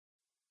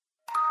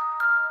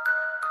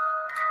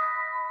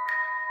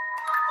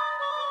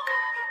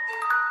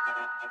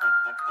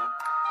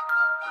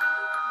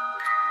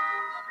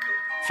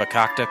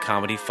Fakakta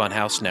Comedy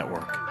Funhouse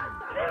Network.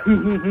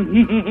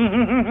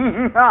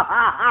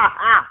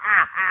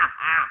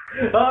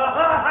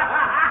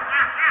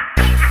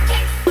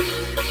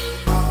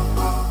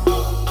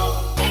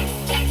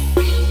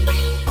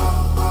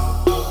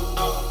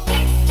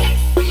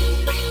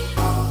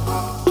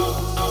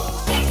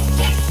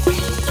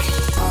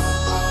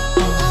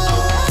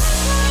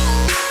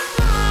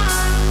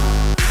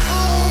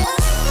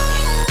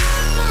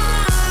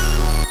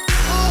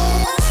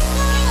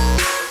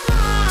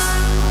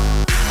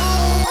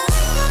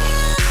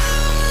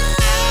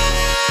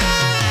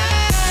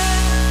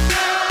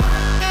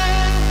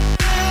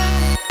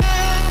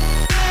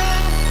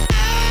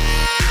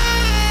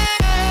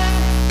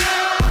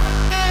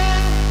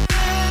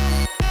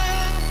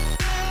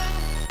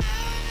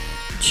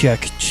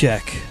 Check.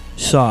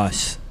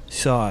 Sauce.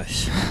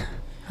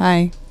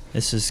 Hi.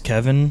 This is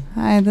Kevin.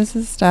 Hi, this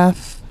is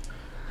Steph.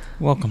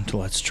 Welcome to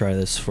Let's Try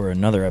This for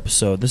another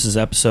episode. This is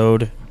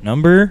episode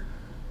number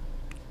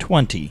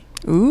 20.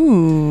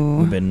 Ooh.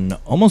 We've been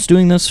almost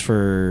doing this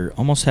for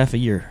almost half a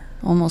year.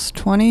 Almost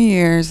 20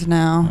 years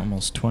now.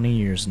 Almost 20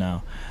 years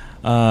now.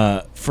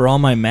 For all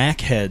my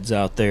Mac heads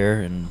out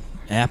there and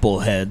Apple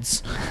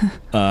heads,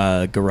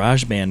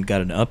 GarageBand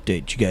got an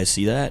update. Did you guys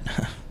see that?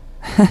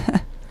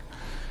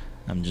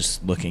 I'm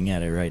just looking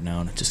at it right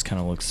now, and it just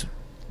kind of looks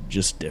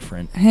just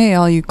different. Hey,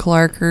 all you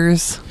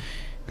Clarkers.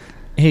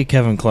 Hey,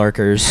 Kevin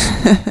Clarkers.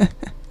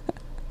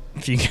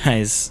 If you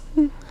guys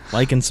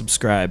like and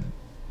subscribe,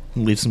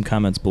 leave some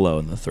comments below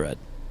in the thread.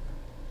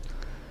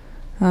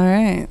 All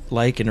right.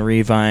 Like and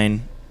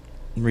Revine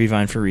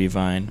for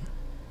Revine.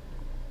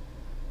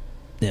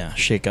 Yeah,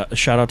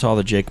 shout out to all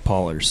the Jake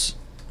Paulers.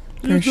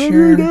 For it's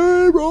sure. Every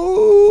day,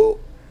 bro.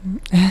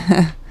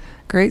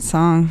 Great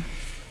song.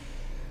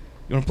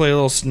 You want to play a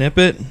little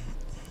snippet?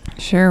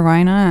 Sure,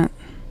 why not?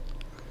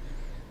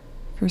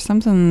 For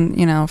something,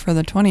 for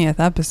the 20th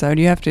episode,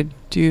 you have to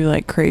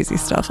do, crazy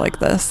stuff like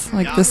this.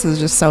 This is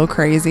just so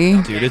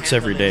crazy. Dude, it's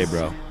every day,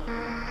 bro.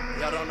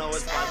 Y'all don't know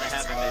what's about to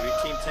happen, baby.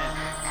 Team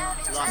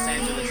 10. Los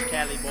Angeles,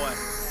 Cali boy.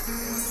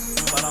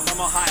 But I'm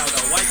from Ohio,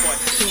 though. White boy.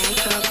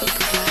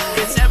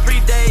 It's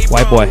every day, bro.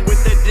 White boy.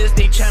 With the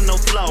Disney Channel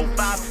flow.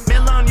 5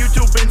 mil on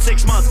YouTube in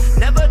 6 months.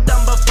 Never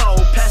done before.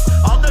 Past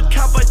all the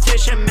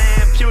competition,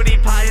 man.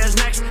 PewDiePie is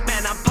next.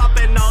 Man, I'm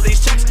popping all these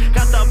checks.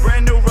 Got the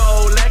brand new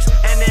Rolex.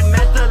 And it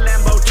met the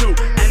Lambo too.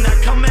 And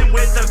they're coming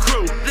with the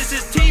crew. This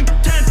is Team 10.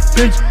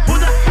 Bitch, who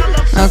the hell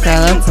up? Okay,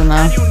 that's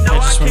enough. You know I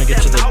just want to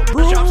get to the...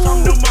 Drop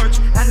some new merch,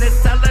 and it's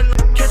selling.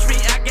 Catch me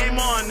at Game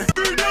On.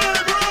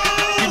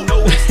 You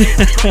know it's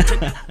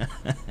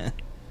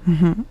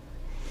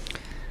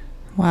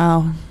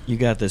Wow. You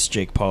got this,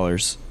 Jake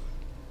Paulers.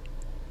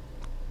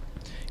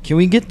 Can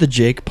we get the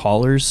Jake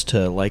Paulers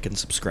to like and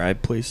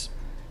subscribe, please?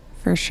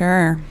 For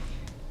sure.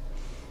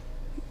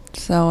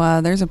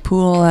 So, there's a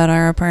pool at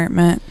our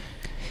apartment.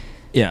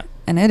 Yeah.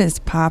 And it is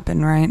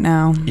popping right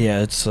now.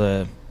 Yeah, it's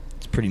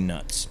pretty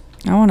nuts.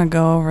 I want to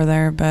go over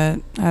there,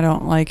 but I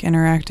don't like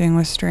interacting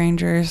with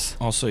strangers.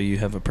 Also, you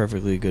have a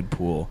perfectly good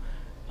pool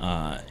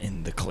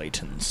in the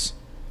Claytons.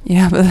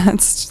 Yeah, but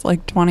that's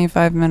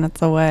 25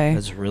 minutes away.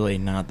 That's really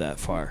not that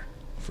far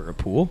for a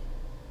pool.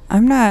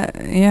 I'm not,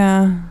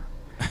 yeah.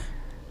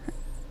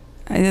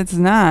 It's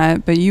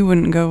not, but you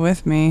wouldn't go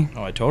with me.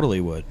 Oh, I totally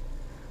would.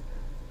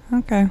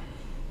 Okay.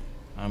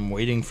 I'm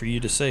waiting for you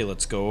to say,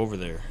 let's go over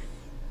there.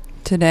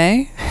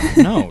 Today?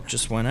 No,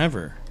 just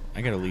whenever. I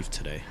gotta leave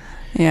today.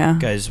 Yeah.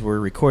 Guys, we're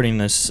recording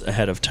this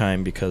ahead of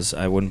time because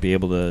I wouldn't be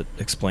able to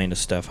explain to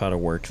Steph how to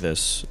work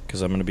this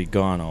because I'm going to be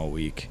gone all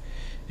week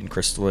in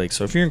Crystal Lake.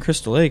 So if you're in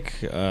Crystal Lake,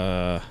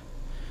 well,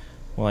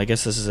 I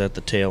guess this is at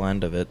the tail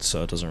end of it,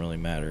 so it doesn't really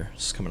matter.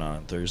 It's coming out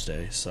on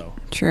Thursday, so.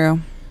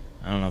 True.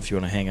 I don't know if you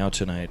want to hang out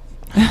tonight.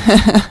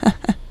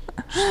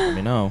 Just let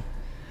me know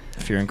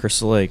if you're in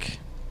Crystal Lake.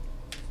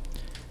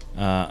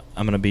 I'm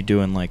going to be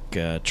doing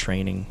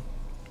training,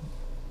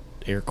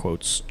 air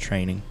quotes,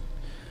 training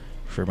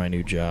for my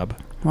new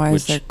job. Why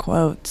is there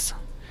quotes?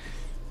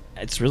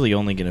 It's really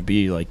only going to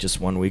be just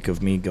 1 week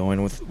of me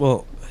going with,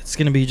 well, it's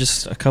going to be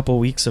just a couple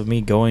weeks of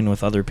me going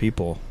with other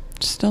people.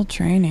 Still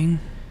training.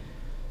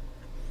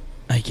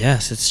 I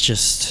guess it's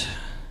just,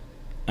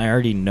 I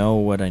already know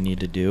what I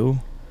need to do,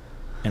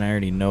 and I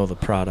already know the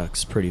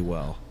products pretty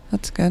well.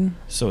 That's good.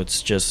 So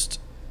it's just,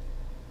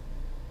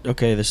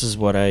 okay, this is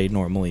what I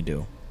normally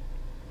do.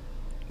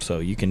 So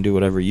you can do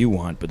whatever you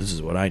want, but this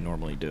is what I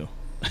normally do.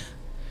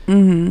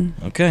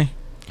 Mm-hmm. Okay.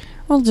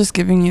 Well, just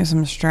giving you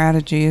some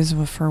strategies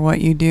for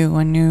what you do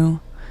when you,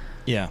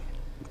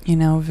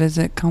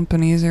 visit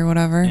companies or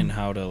whatever. And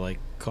how to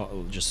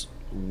call just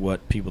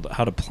what people,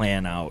 how to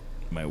plan out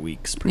my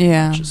weeks. Pretty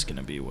much is going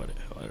to be what it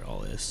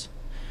all is.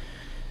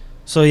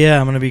 So yeah,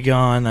 I'm going to be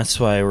gone. That's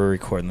why we're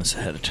recording this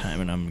ahead of time,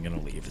 and I'm going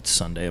to leave. It's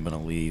Sunday. I'm going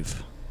to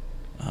leave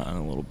in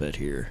a little bit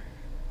here.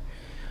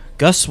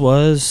 Gus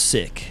was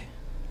sick.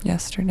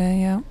 Yesterday,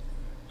 yeah.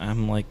 I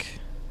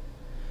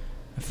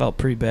felt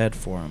pretty bad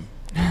for him.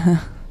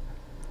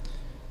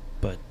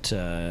 but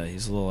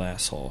he's a little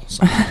asshole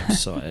sometimes.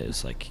 So I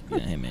was like, yeah,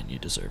 hey man, you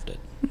deserved it.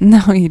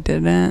 No, you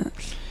didn't.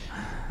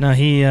 No,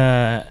 he.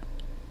 God,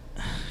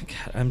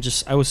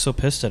 I was so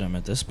pissed at him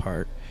at this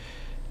part.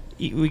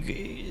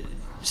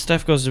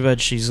 Steph goes to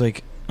bed. She's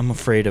like, I'm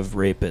afraid of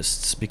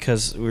rapists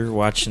because we were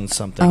watching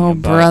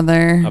something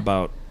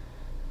about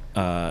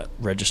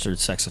registered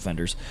sex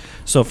offenders.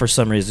 So for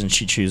some reason,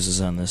 she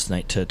chooses on this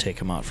night to take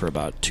him out for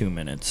about 2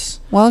 minutes.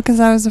 Well, because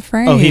I was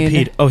afraid. Oh,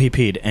 he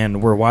peed.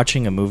 And we're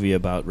watching a movie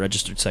about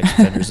registered sex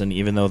offenders, and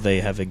even though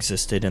they have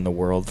existed in the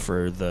world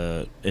for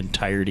the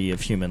entirety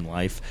of human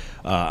life,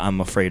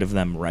 I'm afraid of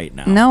them right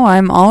now. No,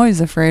 I'm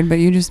always afraid, but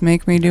you just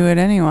make me do it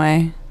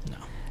anyway. No.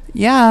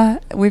 Yeah,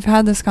 we've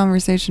had this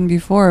conversation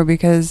before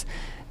because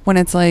when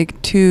it's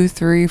like 2,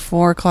 3,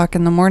 4 o'clock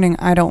in the morning,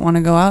 I don't want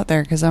to go out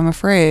there because I'm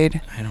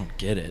afraid. I don't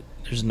get it.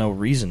 There's no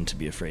reason to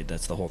be afraid.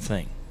 That's the whole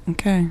thing.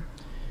 Okay.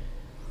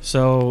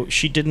 So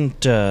she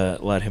didn't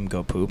let him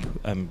go poop.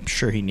 I'm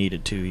sure he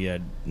needed to. He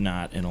had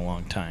not in a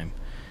long time.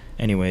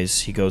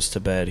 Anyways, he goes to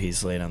bed.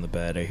 He's laying on the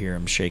bed. I hear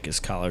him shake his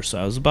collar. So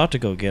I was about to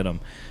go get him.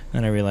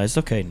 Then I realized,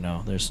 okay,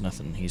 no, there's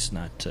nothing. He's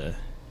not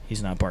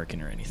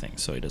barking or anything,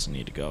 so he doesn't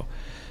need to go.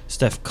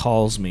 Steph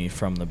calls me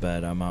from the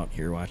bed. I'm out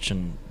here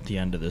watching the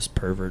end of this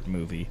pervert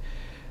movie.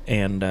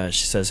 And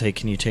she says, hey,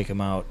 can you take him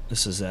out?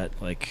 This is at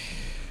like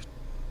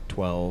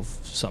 12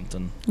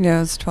 something. Yeah,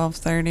 it was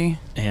 12:30.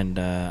 And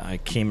I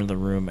came into the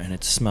room and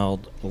it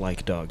smelled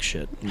like dog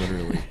shit,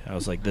 literally. I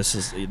was like,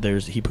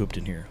 he pooped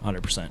in here,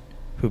 100%.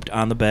 Pooped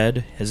on the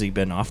bed. Has he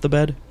been off the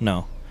bed?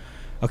 No.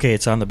 Okay,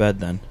 it's on the bed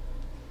then.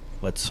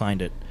 Let's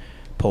find it.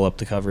 Pull up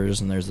the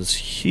covers and there's this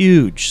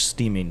huge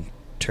steaming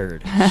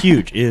turd.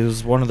 Huge. It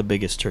was one of the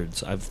biggest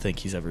turds I think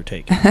he's ever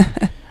taken.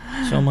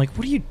 So I'm like,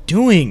 what are you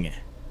doing?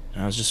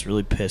 And I was just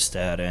really pissed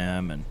at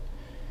him, and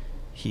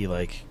he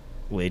like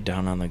laid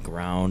down on the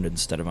ground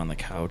instead of on the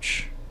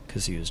couch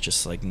because he was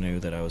just like knew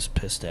that I was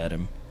pissed at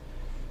him.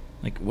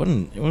 Like, what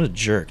a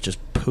jerk, just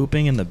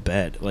pooping in the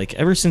bed. Like,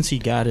 ever since he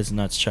got his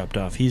nuts chopped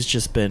off, he's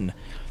just been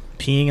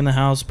peeing in the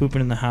house,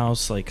 pooping in the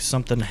house. Like,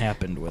 something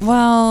happened with him.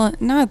 Well,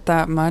 not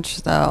that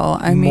much though.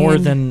 I mean, more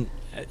than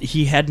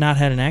he had not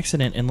had an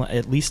accident in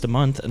at least a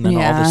month, and then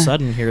all of a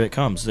sudden here it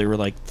comes. They were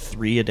like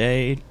 3 a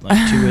day,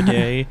 like 2 a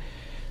day.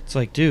 It's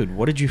like, dude,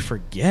 what did you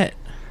forget?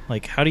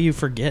 Like, how do you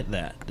forget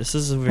that? This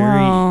is a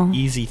very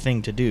easy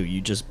thing to do.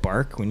 You just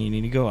bark when you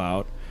need to go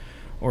out,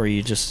 or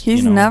you just...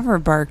 He's never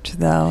barked,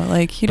 though.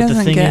 Like, he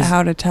doesn't get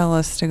how to tell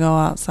us to go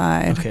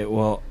outside. Okay,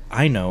 well,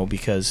 I know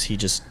because he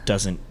just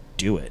doesn't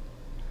do it.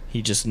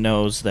 He just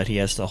knows that he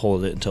has to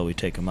hold it until we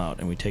take him out,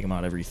 and we take him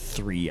out every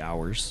 3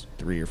 hours,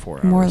 3 or 4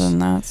 hours. More than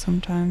that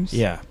sometimes.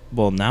 Yeah.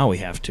 Well, now we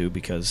have to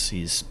because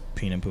he's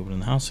peeing and pooping in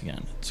the house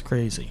again. It's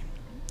crazy.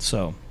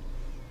 So,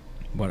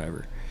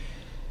 whatever.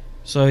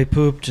 So he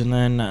pooped, and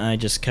then I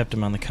just kept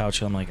him on the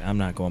couch. I'm like, I'm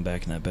not going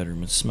back in that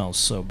bedroom. It smells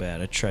so bad.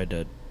 I tried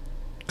to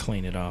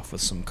clean it off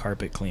with some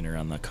carpet cleaner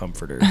on the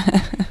comforter.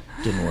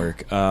 Didn't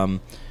work. And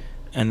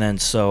then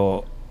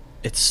so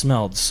it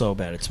smelled so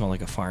bad. It smelled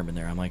like a farm in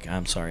there. I'm like,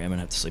 I'm sorry. I'm going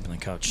to have to sleep on the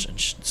couch. And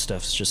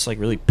Steph's just like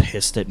really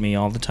pissed at me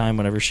all the time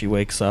whenever she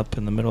wakes up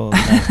in the middle of the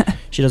night.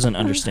 She doesn't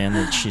understand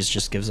that she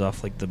just gives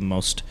off like the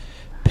most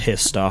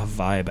pissed off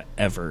vibe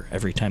ever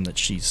every time that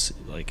she's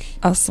like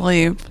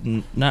asleep.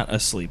 Not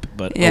asleep,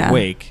 but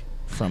awake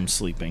from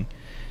sleeping.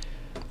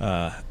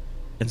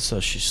 And so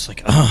she's just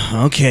like,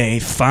 oh, okay,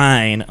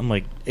 fine. I'm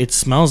like, it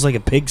smells like a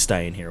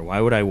pigsty in here.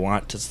 Why would I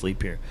want to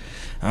sleep here?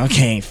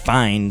 Okay,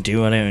 fine.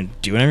 Do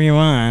whatever you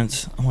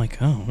want. I'm like,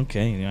 oh,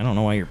 okay. I don't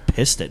know why you're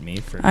pissed at me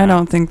for. I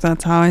don't think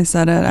that's how I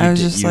said it. I was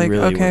just like,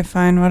 really okay,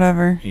 fine,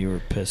 whatever. You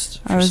were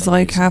pissed. I was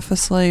like reason. Half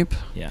asleep.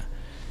 Yeah.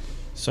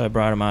 So I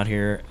brought him out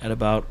here at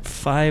about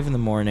 5 in the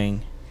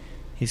morning.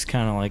 He's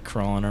kind of like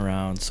crawling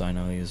around, so I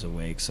know he was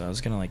awake. So I was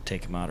gonna like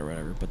take him out or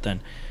whatever. But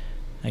then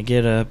I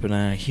get up and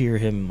I hear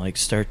him like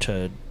start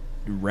to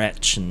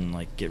retch and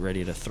like get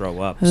ready to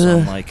throw up. So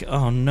I'm like,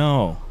 oh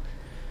no.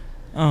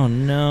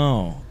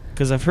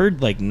 Because I've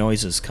heard like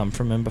noises come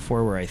from him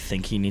before where I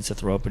think he needs to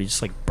throw up, but he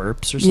just like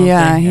burps or something.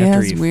 Yeah, he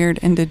has weird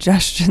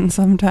indigestion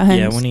sometimes.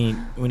 Yeah,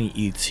 when he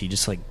eats, he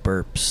just like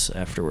burps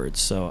afterwards.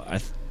 So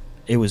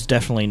it was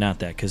definitely not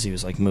that because he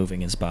was like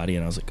moving his body,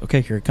 and I was like, okay,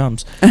 here it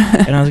comes.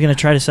 And I was gonna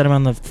try to set him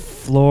on the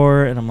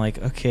floor, and I'm like,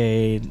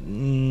 okay,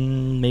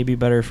 maybe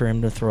better for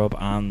him to throw up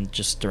on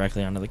just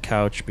directly onto the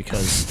couch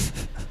because.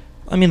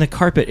 I mean, the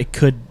carpet, it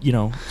could,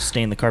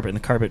 stain the carpet. And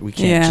the carpet, we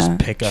can't just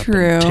pick up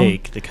and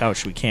take. The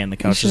couch, we can. The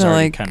couch is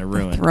already kind of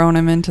ruined. Thrown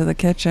him into the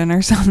kitchen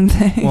or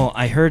something. Well,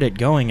 I heard it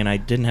going, and I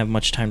didn't have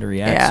much time to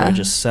react, so I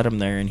just set him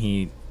there, and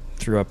he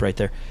threw up right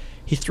there.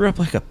 He threw up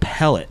like a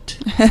pellet.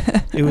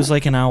 It was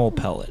like an owl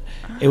pellet.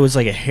 It was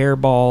like a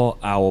hairball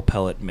owl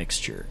pellet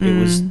mixture.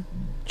 It was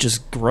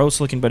just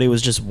gross looking, but it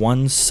was just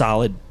one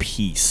solid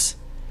piece.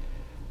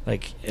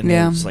 Like, and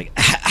it was like,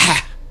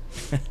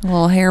 a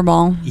little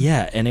hairball.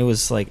 Yeah, and it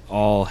was like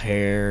all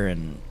hair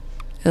and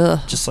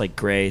just like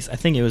gray. I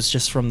think it was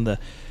just from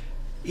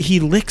he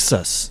licks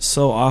us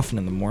so often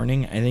in the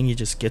morning. I think he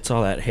just gets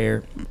all that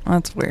hair.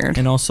 That's weird.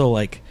 And also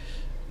like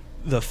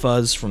the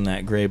fuzz from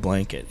that gray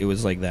blanket. It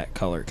was like that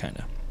color, kind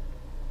of.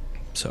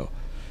 So,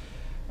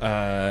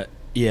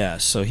 yeah.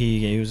 So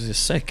he was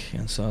just sick,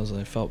 and so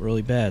I felt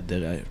really bad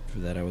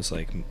that I was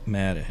like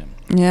mad at him.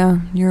 Yeah,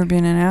 you were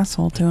being an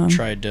asshole to him.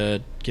 Tried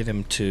to get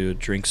him to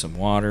drink some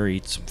water,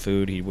 eat some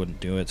food. He wouldn't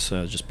do it,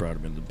 so I just brought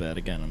him into bed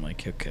again. I'm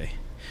like, okay,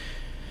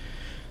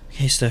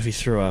 Steffi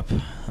threw up,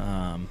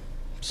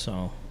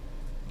 so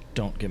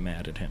don't get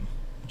mad at him.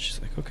 And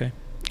she's like, okay.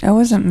 I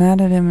wasn't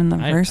mad at him in the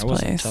first place.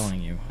 I wasn't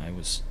telling you. I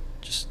was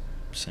just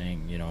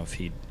saying,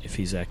 if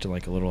he's acting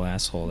like a little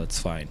asshole, that's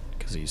fine,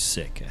 because he's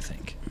sick, I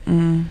think.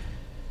 Mm.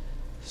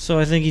 So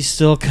I think he's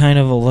still kind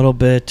of a little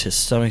bit, his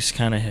stomach's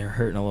kind of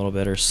hurting a little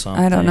bit or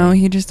something. I don't know,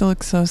 he just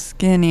looks so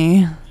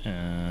skinny.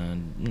 I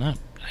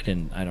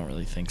don't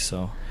really think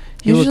so.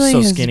 He looked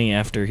so skinny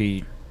after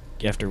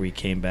we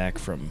came back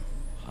from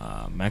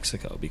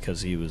Mexico,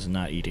 because he was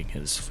not eating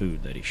his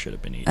food that he should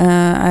have been eating.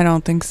 I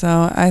don't think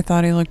so. I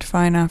thought he looked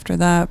fine after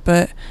that,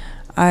 but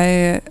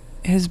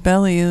his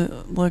belly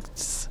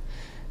looks,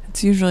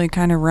 it's usually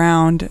kind of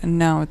round, and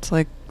now it's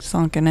like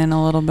sunken in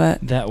a little bit.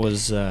 That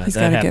was that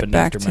happened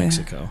after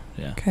Mexico.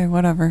 Yeah. Okay,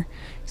 whatever.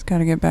 He's got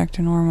to get back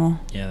to normal.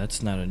 Yeah,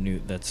 that's not a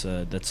new. That's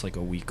like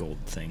a week old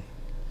thing.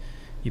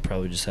 You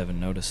probably just haven't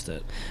noticed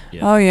it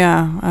yet. Oh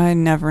yeah, I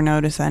never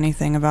notice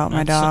anything about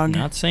my dog.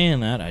 Not saying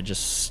that. I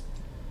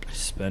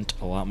spent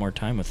a lot more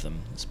time with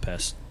him this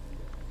past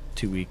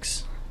 2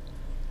 weeks.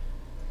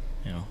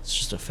 It's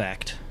just a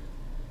fact.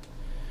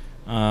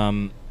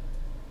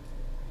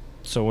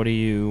 So what do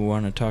you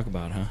want to talk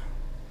about, huh?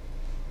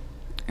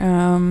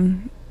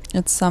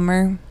 It's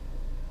summer.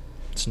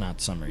 It's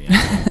not summer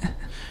yet.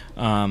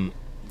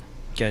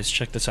 Guys,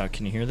 check this out.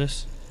 Can you hear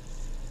this?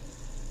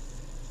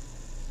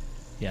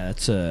 Yeah,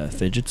 that's a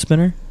fidget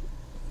spinner.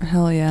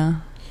 Hell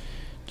yeah.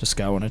 Just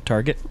got one at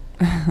Target.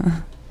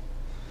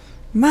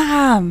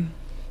 Mom!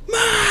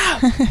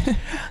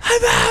 I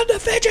found the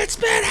fidget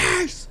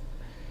spinners!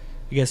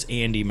 I guess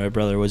Andy, my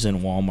brother, was in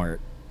Walmart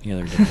the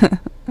other day.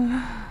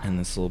 And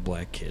this little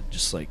black kid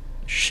just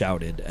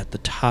shouted at the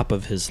top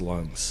of his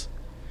lungs,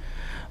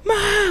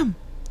 "Mom!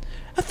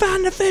 I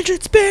found the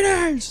fidget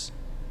spinners!"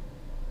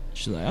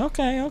 She's like,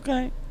 okay.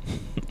 Okay.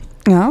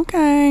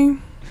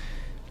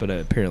 But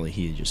apparently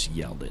he just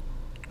yelled it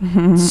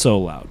so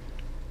loud.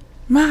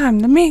 Mom,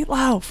 the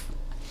meatloaf!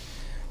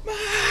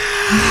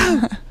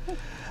 Mom!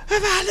 I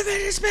found the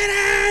fidget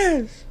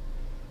spinners!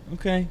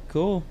 Okay,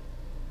 cool.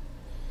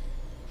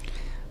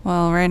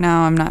 Well, right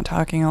now I'm not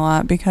talking a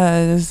lot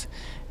because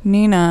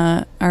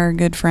Nina, our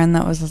good friend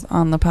that was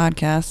on the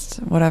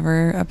podcast,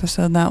 whatever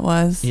episode that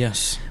was.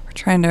 Yes. We're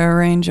trying to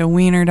arrange a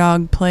wiener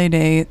dog play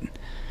date.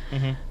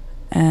 Mm-hmm.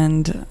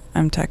 And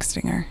I'm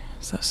texting her.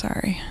 So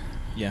sorry.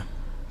 Yeah.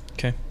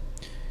 Okay.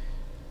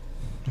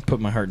 I put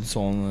my heart and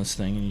soul into this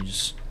thing, and you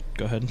just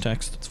go ahead and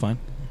text. It's fine.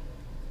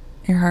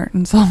 Your heart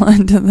and soul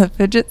into the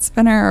fidget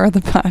spinner or the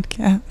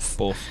podcast?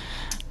 Both.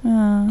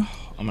 I'm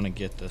gonna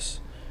get this.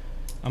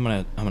 I'm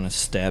gonna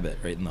stab it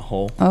right in the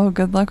hole. Oh,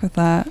 good luck with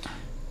that.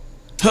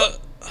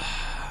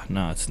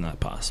 No, it's not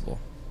possible.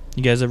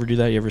 You guys ever do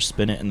that? You ever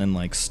spin it and then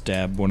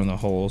stab one of the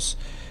holes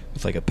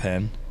with a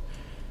pen?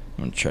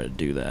 I'm gonna try to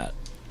do that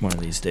one of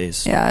these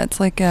days. Yeah, it's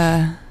like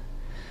a...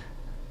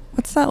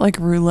 What's that,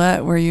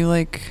 roulette where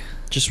you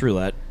Just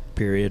roulette,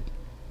 period.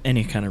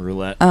 Any kind of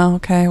roulette. Oh,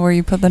 okay, where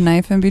you put the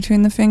knife in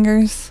between the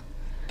fingers?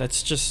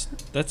 It's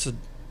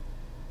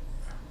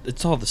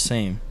all the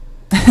same.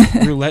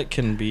 Roulette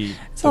can be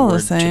it's the all word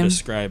the same. to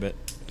describe it.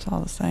 It's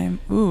all the same.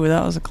 Ooh,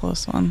 that was a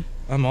close one.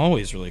 I'm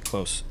always really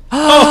close.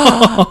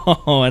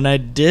 Oh, and I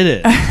did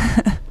it.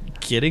 You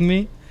kidding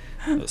me?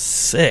 That was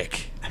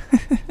sick.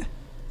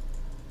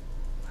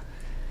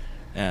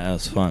 Yeah, that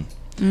was fun.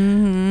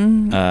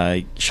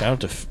 Mm-hmm. Shout out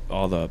to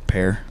all the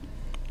pear.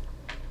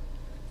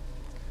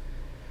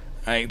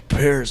 I ain't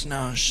pears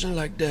now, shit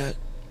like that.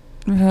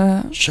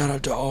 Shout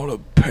out to all the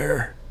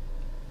pear.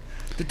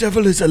 The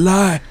devil is a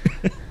lie.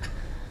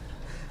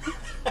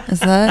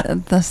 Is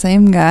that the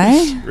same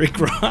guy? Rick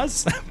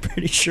Ross? I'm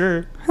pretty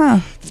sure.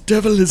 Huh. The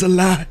devil is a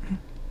lie.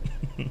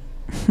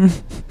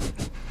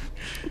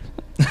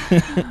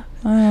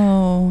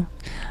 Oh,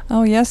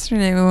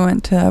 yesterday we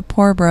went to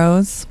Poor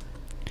Bros.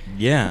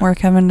 Yeah. Where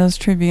Kevin does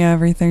trivia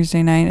every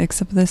Thursday night,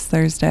 except this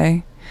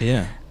Thursday.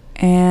 Yeah.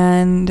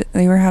 And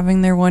they were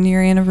having their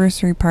 1-year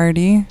anniversary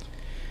party.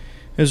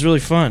 It was really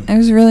fun. It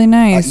was really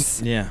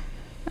nice. Yeah.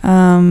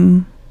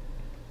 There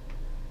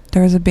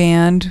was a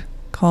band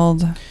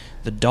called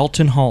The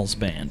Dalton Halls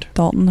Band.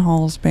 Dalton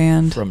Halls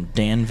Band. From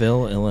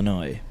Danville,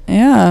 Illinois.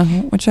 Yeah,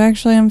 which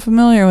actually I'm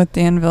familiar with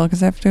Danville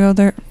because I have to go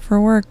there for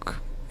work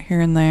here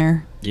and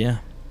there. Yeah.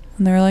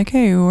 And they were like,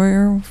 hey,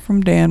 we're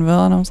from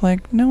Danville. And I was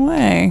like, no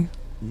way.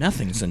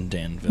 Nothing's in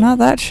Danville. Not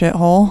that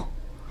shithole.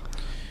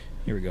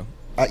 Here we go.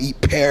 I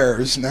eat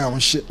pears now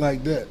and shit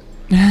like that.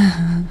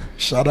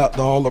 Shout out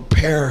to all the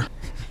pear.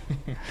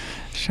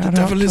 Shout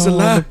the out devil to is all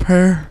alive. the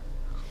pear.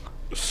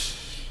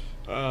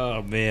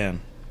 Oh,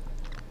 man.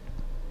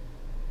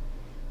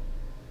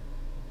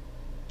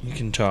 You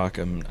can talk.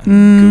 I'm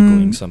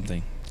Googling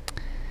something.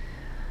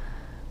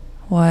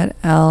 What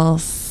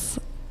else?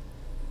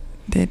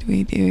 did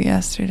we do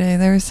yesterday?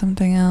 There was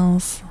something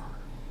else.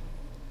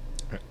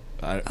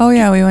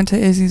 Yeah, we went to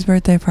Izzy's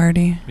birthday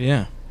party.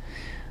 Yeah.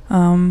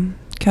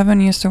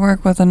 Kevin used to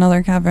work with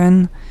another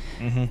Kevin,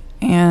 Mm-hmm.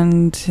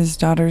 and his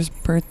daughter's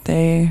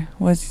birthday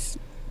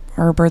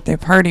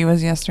party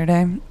was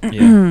yesterday. Yeah.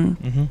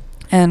 Mm-hmm.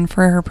 And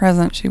for her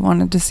present, she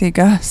wanted to see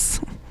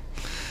Gus.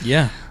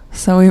 Yeah.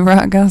 So we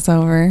brought Gus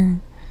over,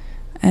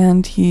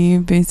 and he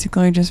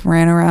basically just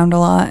ran around a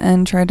lot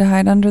and tried to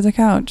hide under the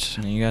couch.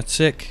 And you got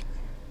sick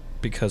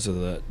because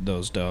of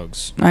those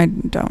dogs. I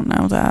don't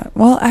know that.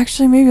 Well,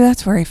 actually, maybe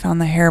that's where he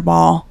found the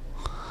hairball.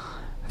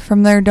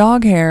 From their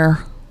dog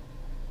hair.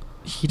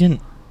 He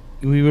didn't...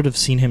 We would have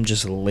seen him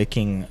just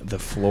licking the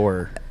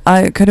floor.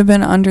 It could have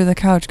been under the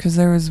couch because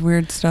there was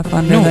weird stuff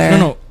under there.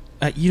 No.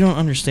 You don't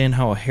understand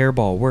how a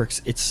hairball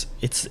works. It's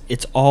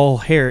all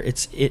hair.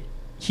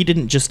 He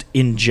didn't just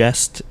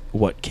ingest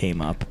what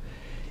came up.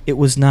 It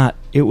was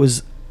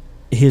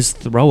his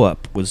throw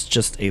up was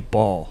just a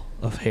ball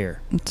of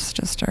hair. It's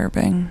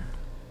disturbing.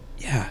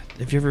 Yeah.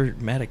 Have you ever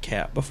met a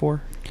cat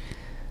before?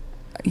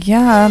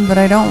 Yeah, but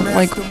I don't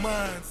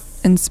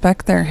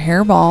inspect their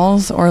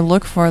hairballs or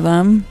look for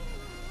them.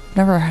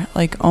 Never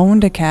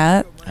owned a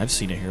cat. I've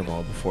seen a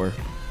hairball before.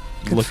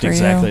 Good Looked for you.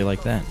 exactly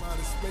like that.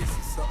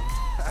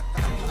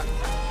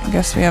 I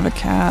guess we have a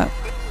cat.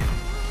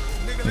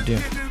 We do.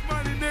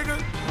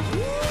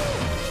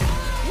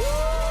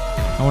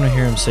 I want to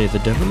hear him say, "The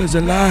devil is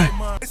a lie."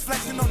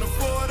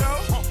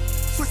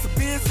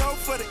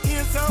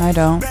 I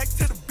don't.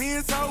 This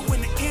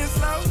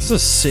is a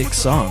sick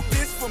song.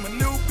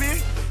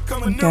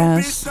 I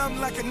guess.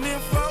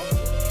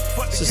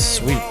 This is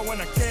sweet.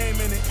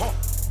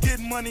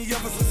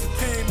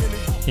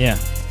 Yeah.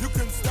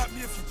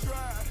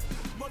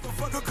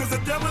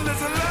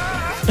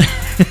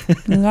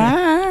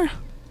 Ah,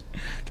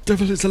 The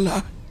devil is a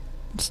lie.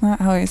 it's not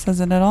how he says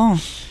it at all.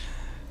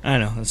 I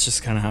know. That's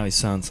just kind of how he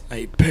sounds. I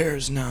eat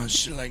pears now and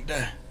shit like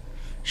that.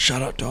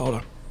 Shout out to all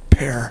the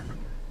pear.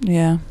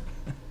 Yeah.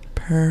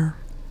 Purr.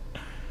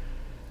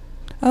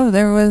 Oh,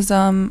 there was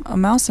a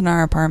mouse in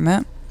our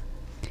apartment.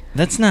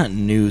 That's not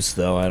news,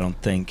 though, I don't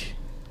think.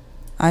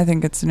 I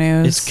think it's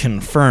news. It's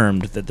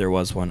confirmed that there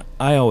was one.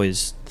 I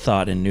always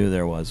thought and knew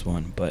there was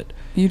one, but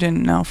You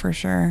didn't know for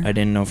sure. I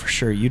didn't know for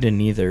sure. You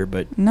didn't either,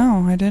 but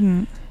No, I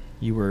didn't.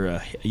 you were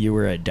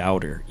a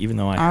doubter, even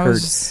though I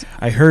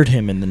I heard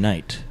him in the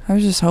night,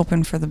 was just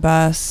hoping for the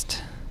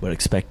best. but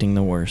expecting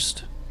the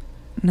worst.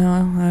 No,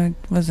 I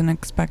wasn't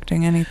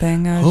expecting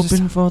anything. I was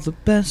Hoping for the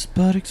best,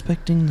 but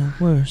expecting the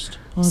worst.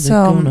 Are they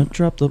So- gonna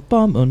drop the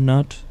bomb or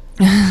not?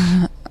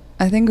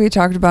 I think we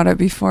talked about it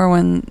before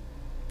when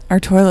our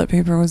toilet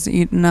paper was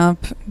eaten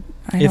up.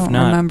 I If don't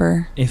not-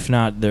 remember. If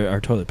not, our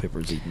toilet paper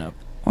is eaten up.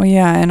 Well,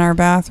 yeah, in our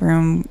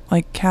bathroom,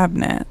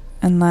 cabinet.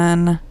 And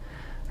then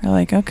we're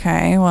like,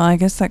 okay, well, I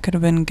guess that could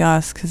have been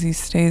Gus because he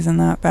stays in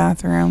that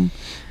bathroom.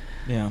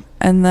 Yeah.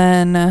 And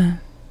then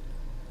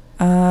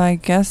I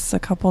guess a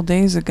couple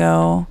days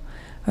ago,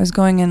 I was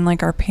going in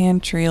our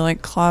pantry,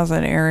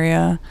 closet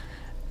area,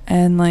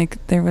 and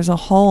there was a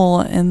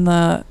hole in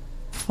the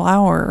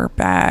flour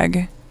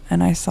bag,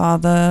 and I saw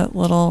the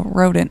little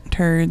rodent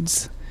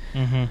turds.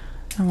 Mm-hmm.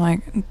 I'm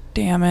like,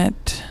 damn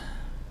it.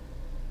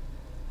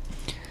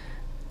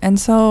 And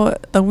so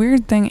the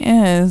weird thing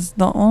is,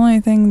 the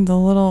only thing the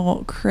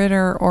little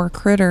critter or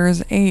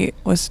critters ate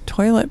was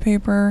toilet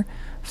paper,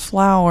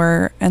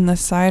 flour, and the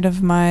side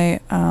of my,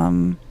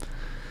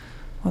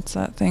 what's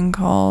that thing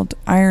called?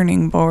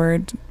 Ironing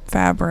board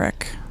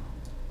fabric.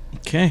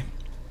 Okay.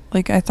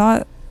 I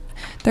thought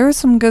there was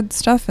some good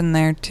stuff in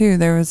there too.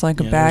 There was a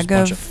bag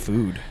bunch of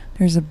food.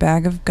 There's a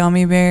bag of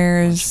gummy Bunch of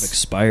bears.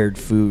 expired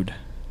food.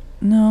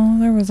 No,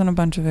 there wasn't a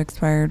bunch of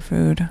expired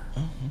food.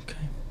 Oh, okay.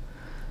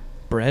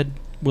 Bread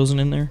wasn't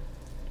in there?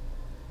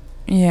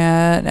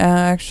 Yeah,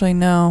 actually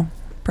no.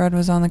 Bread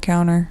was on the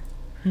counter.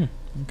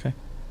 Okay.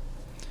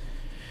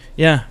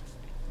 Yeah.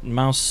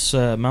 Mouse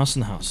in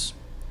the house.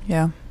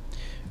 Yeah.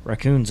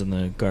 Raccoons in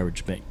the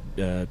garbage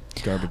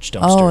dumpster.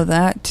 Oh,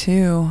 that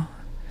too.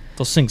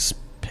 Those things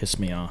piss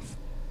me off.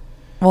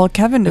 Well,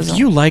 Kevin doesn't. If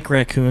you like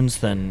raccoons,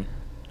 then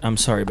I'm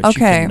sorry, but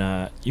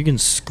Okay. you can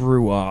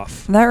screw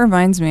off. That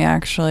reminds me,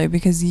 actually,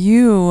 because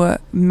you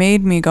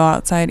made me go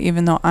outside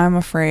even though I'm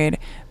afraid,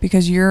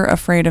 because you're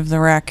afraid of the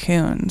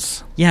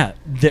raccoons. Yeah,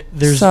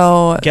 there's.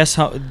 So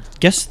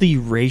Guess the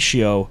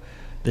ratio,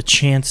 the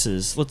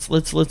chances.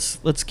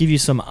 Let's give you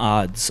some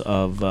odds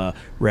of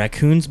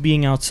raccoons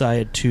being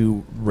outside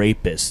to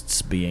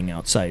rapists being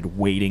outside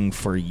waiting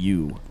for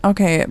you.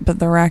 okay, but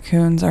the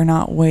raccoons are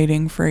not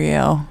waiting for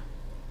you.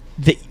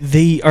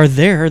 They are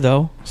there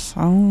though.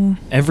 So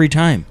Every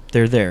time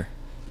they're there.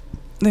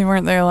 they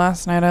weren't there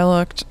last night. I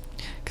looked,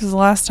 because the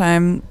last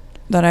time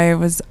that I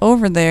was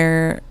over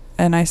there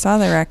and I saw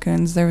the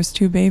raccoons, there was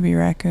 2 baby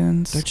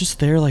raccoons. They're just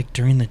there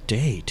during the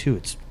day too.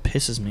 It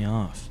pisses me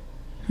off.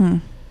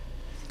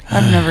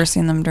 I've never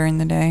seen them during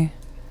the day.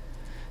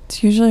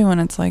 It's usually when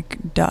it's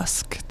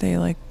dusk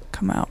they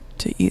come out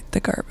to eat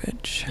the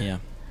garbage. Yeah.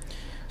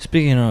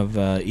 Speaking of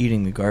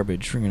eating the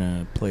garbage, we're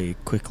going to play a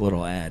quick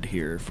little ad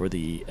here for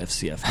the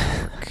FCF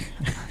network.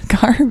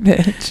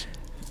 Garbage?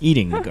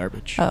 Eating the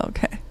garbage. Oh,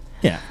 okay.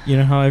 Yeah. You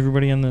know how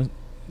everybody on the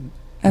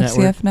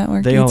FCF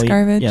network they eats all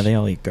garbage? Yeah, they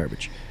all eat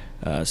garbage.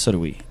 So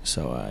do we.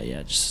 So,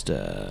 yeah, just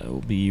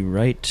we'll be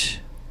right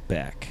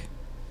back.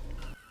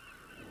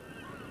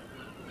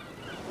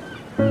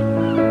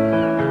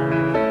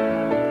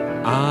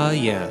 Ah,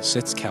 yes,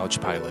 it's Couch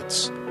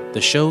Pilots,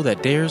 the show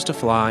that dares to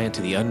fly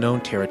into the unknown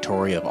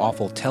territory of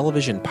awful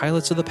television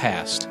pilots of the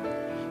past.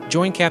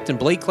 Join Captain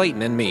Blake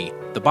Clayton and me,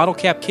 the Bottle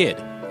Cap Kid,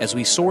 as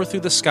we soar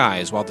through the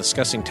skies while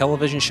discussing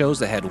television shows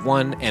that had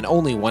one and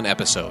only one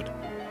episode.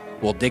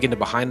 We'll dig into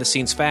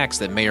behind-the-scenes facts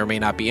that may or may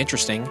not be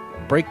interesting,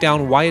 break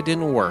down why it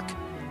didn't work,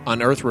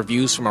 unearth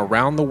reviews from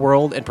around the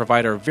world, and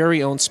provide our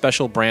very own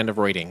special brand of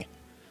rating.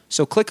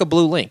 So click a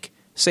blue link,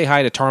 say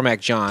hi to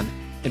Tarmac John,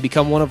 and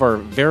become one of our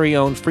very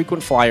own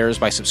frequent flyers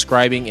by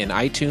subscribing in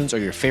iTunes or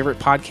your favorite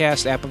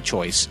podcast app of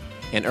choice,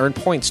 and earn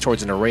points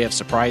towards an array of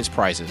surprise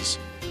prizes.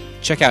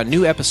 Check out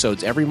new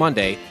episodes every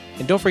Monday,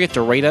 and don't forget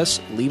to rate us,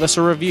 leave us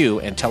a review,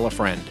 and tell a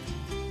friend.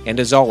 And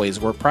as always,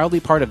 we're proudly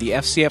part of the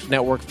FCF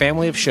Network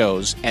family of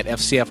shows at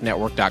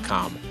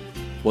fcfnetwork.com.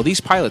 Well, these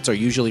pilots are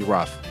usually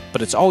rough,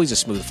 but it's always a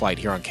smooth flight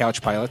here on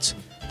Couch Pilots.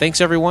 Thanks,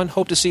 everyone.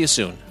 Hope to see you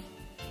soon.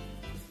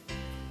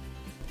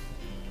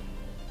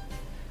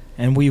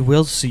 And we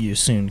will see you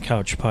soon,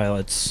 Couch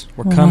Pilots.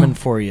 We're coming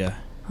for you.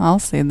 I'll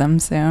see them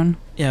soon.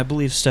 Yeah, I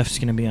believe Steph's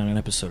going to be on an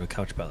episode of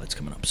Couch Pilots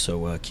coming up,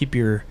 so keep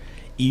your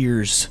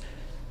ears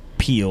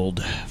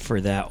peeled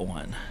for that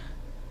one.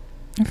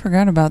 I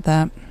forgot about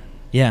that.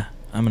 Yeah,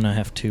 I'm going to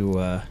have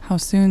to... How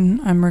soon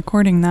I'm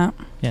recording that?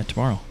 Yeah,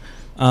 tomorrow.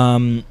 Yeah,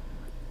 I'm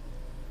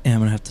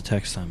going to have to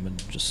text them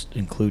and just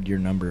include your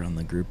number on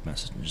the group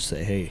message and just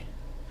say, hey.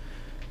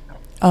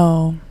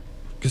 Oh.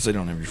 Because I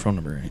don't have your phone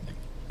number or anything.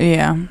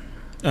 Yeah.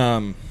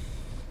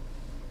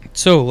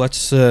 So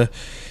let's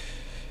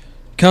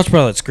Couch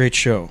Pilots, great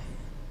show.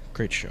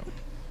 Great show.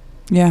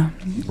 Yeah.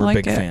 We're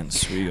like big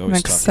fans. We always I'm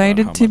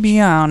excited to be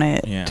on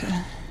it.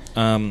 Yeah.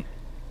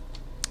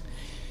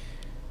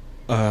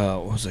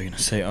 What was I gonna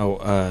say?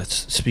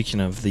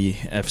 Speaking of the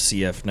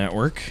FCF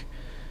network,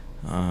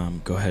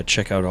 go ahead,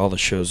 check out all the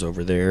shows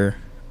over there.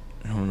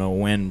 I don't know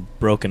when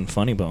Broken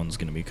Funny Bone's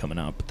gonna be coming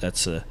out, but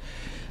that's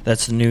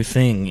the new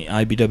thing.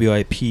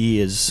 IBWIP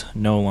is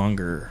no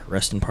longer.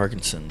 Rest in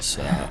Parkinson's.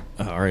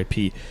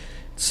 RIP.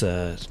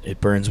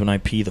 It Burns When I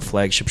Pee, the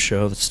flagship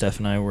show that Steph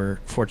and I were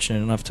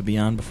fortunate enough to be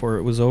on before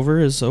it was over,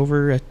 is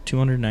over at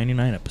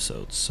 299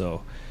 episodes.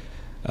 So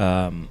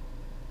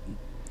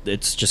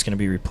it's just going to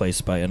be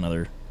replaced by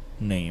another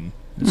name.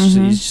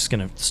 He's just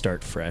going to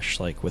start fresh,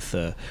 like with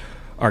the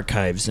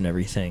archives and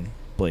everything.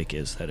 Blake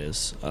is, that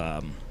is.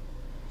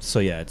 So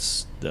yeah,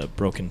 it's the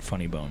Broken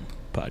Funny Bone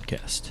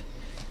podcast.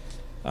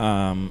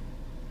 And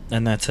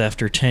that's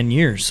after 10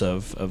 years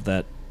of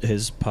that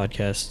his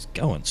podcast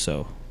going.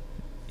 So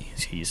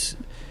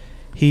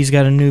he's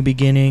got a new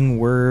beginning.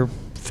 We're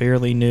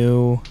fairly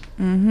new.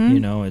 You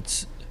know,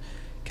 it's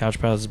Couch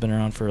Pilots has been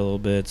around for a little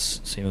bit.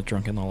 Same with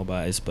Drunken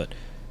Lullabies, but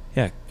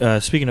yeah.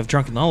 Speaking of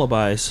Drunken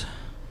Lullabies,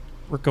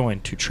 we're going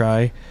to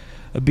try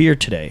a beer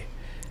today.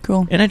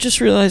 Cool. And I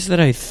just realized that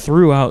I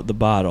threw out the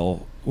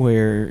bottle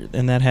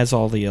and that has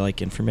all the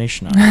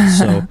information on it.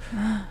 So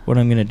what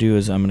I'm gonna do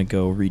is I'm gonna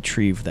go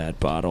retrieve that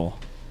bottle,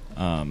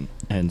 and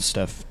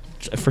Steph,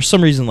 for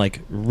some reason,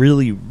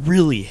 really,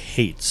 really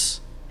hates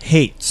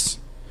it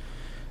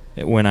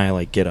when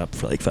I get up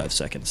for 5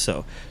 seconds.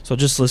 So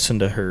just listen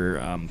to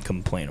her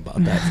complain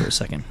about that for a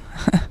second.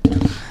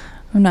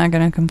 I'm not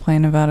gonna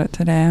complain about it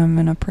today. I'm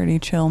in a pretty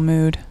chill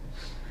mood,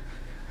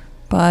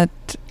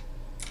 but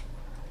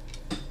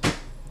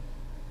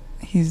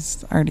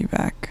he's already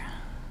back.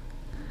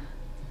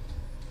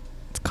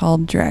 It's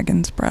called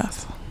Dragon's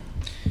Breath.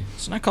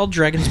 It's not called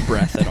Dragon's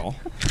Breath at all.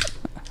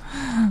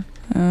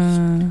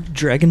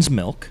 Dragon's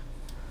Milk.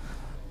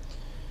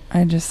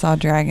 I just saw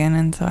dragon,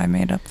 and so I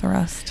made up the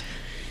rest.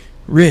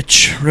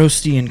 Rich,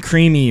 roasty, and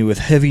creamy with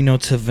heavy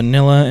notes of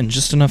vanilla and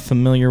just enough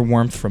familiar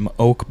warmth from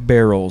oak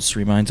barrels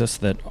reminds us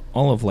that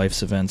all of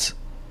life's events,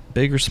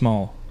 big or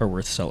small, are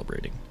worth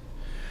celebrating.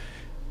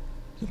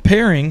 The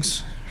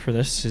pairings for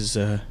this is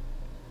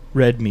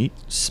red meat,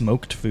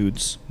 smoked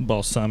foods,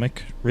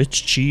 balsamic,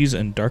 rich cheese,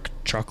 and dark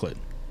chocolate.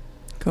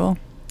 Cool.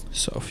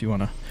 So if you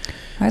want to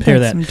I'd pair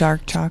like that. some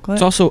dark chocolate.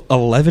 It's also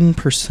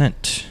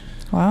 11%.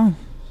 Wow.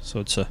 So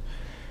it's a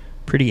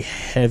pretty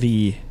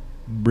heavy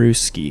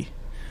brewski.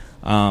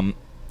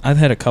 I've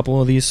had a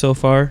couple of these so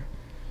far,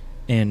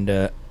 and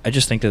I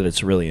just think that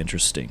it's really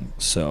interesting.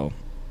 So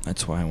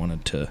that's why I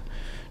wanted to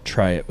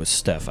try it with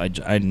Steph. I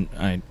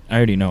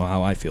already know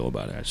how I feel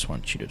about it. I just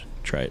want you to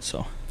try it.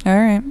 So All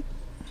right.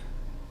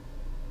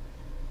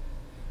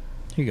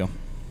 here you go.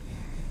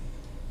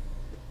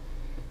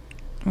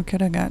 We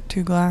could have got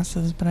 2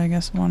 glasses, but I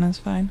guess 1 is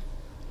fine.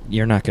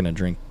 You're not going to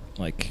drink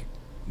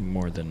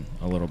more than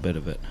a little bit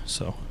of it,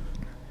 so.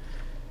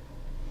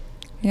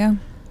 Yeah.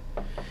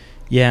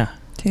 Yeah.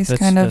 Tastes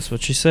kind of... That's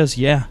what she says,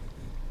 yeah.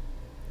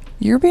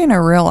 You're being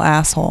a real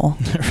asshole.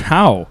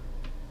 How?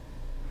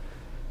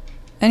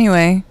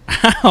 Anyway.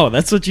 How?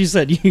 That's what you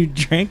said. You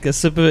drank a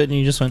sip of it and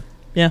you just went,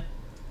 yeah.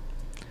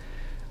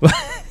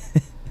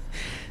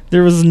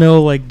 There was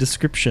no like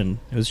description.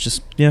 It was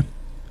just, yeah.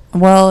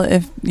 Well,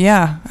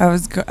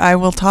 I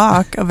will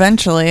talk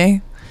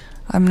eventually.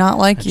 I'm not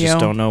like you. I just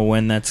don't know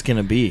when that's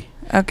gonna be.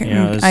 Okay, you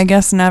know, I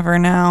guess never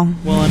now.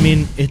 Well, I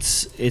mean,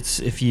 it's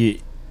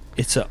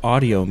an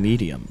audio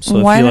medium, so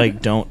if you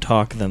like don't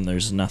talk, then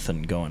there's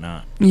nothing going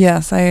on.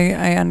 Yes,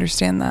 I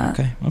understand that.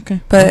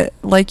 Okay. But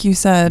like you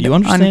said,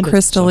 on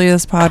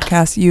Crystalia's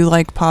podcast, you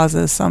like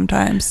pauses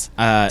sometimes.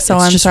 So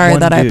I'm sorry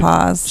that I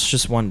paused. It's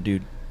just one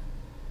dude.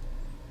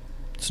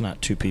 It's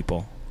not two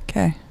people.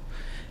 Okay.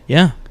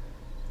 Yeah.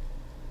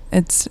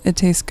 It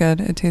tastes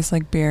good. It tastes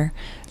like beer.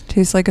 It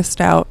tastes like a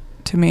stout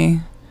to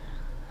me.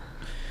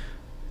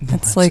 Well,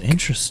 it's like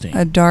interesting.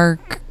 A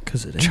dark,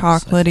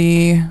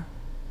 chocolatey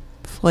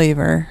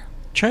flavor.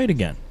 Try it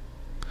again.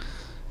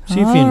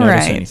 See if you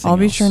notice anything I'll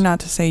be else. sure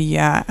not to say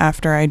yeah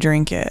after I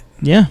drink it.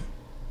 Yeah.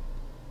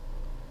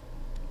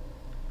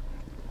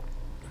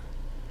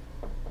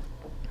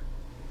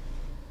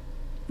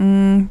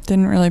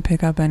 Didn't really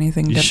pick up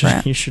anything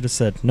different. You should have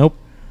said nope.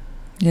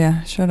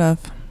 Yeah, should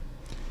have.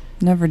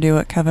 Never do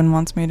what Kevin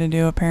wants me to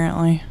do,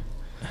 apparently.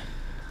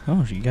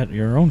 Oh, you got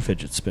your own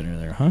fidget spinner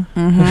there, huh?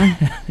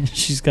 Mm-hmm.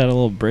 She's got a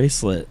little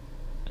bracelet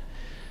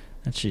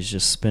that she's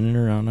just spinning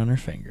around on her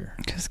finger.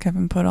 Because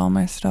Kevin put all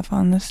my stuff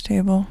on this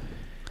table.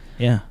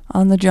 Yeah.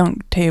 On the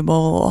junk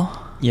table.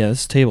 Yeah,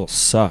 this table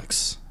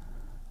sucks.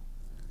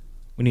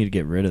 We need to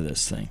get rid of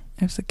this thing.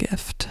 It was a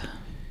gift.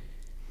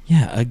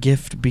 Yeah, a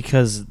gift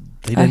because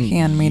they didn't... A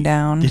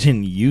hand-me-down. They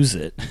didn't use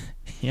it.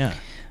 Yeah.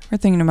 We're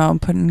thinking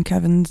about putting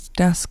Kevin's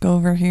desk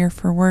over here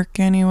for work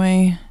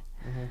anyway.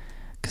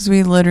 Because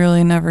we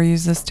literally never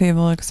use this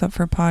table except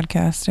for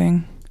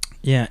podcasting.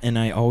 Yeah, and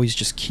I always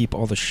just keep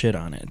all the shit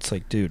on it. It's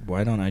like, dude,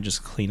 why don't I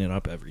just clean it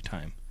up every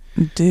time?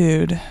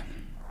 Dude.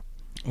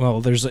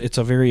 Well, it's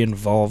a very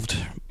involved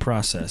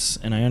process,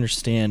 and I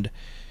understand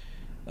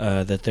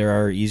that there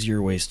are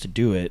easier ways to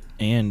do it.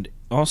 And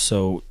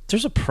also,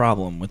 there's a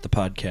problem with the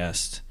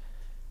podcast.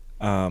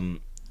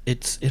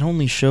 It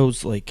only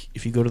shows, like,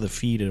 if you go to the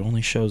feed, it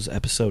only shows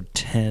episode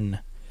 10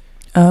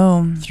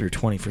 through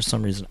 20 for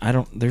some reason.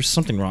 There's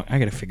something wrong. I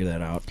gotta figure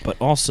that out. But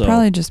also...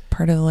 Probably just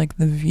part of, like,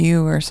 the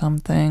view or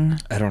something.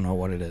 I don't know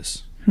what it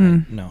is.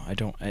 No, I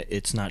don't.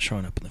 It's not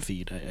showing up in the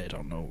feed. I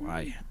don't know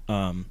why.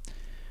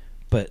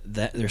 But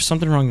there's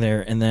something wrong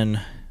there. And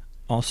then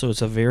also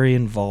it's a very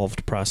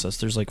involved process.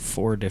 There's like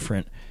 4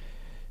 different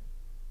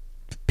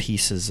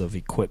pieces of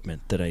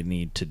equipment that I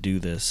need to do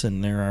this.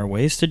 And there are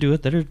ways to do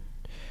it that are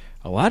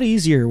a lot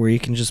easier where you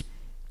can just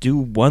do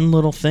one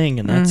little thing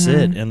and that's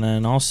it. And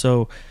then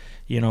also,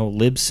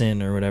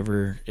 Libsyn or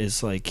whatever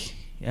is like,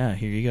 yeah,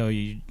 here you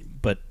go.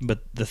 But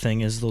the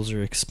thing is, those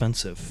are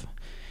expensive.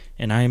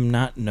 And I'm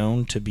not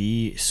known to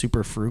be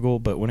super frugal,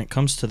 but when it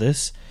comes to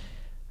this,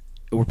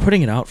 we're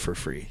putting it out for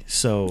free.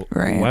 So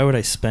why would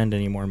I spend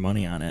any more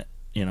money on it,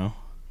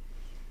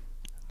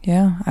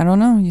 Yeah, I don't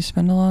know. You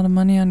spend a lot of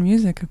money on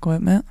music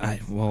equipment.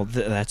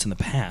 That's in the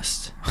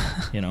past,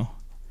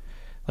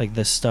 Like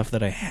this stuff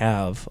that I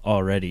have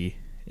already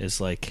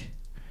is like...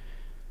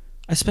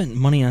 I spent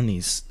money on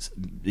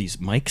these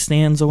mic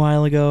stands a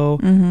while ago,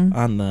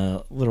 on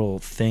the little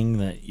thing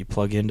that you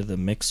plug into the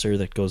mixer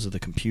that goes to the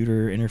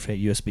computer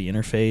interface, USB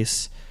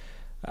interface.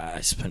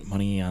 I spent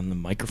money on the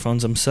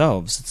microphones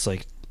themselves. It's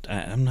like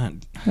I'm not.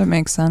 That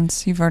makes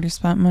sense. You've already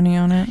spent money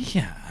on it.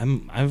 Yeah,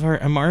 I'm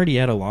already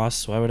at a loss.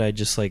 So why would I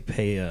just like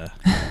pay a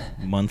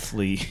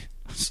monthly?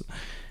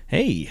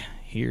 Hey,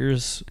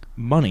 here's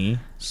money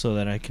so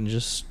that I can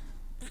just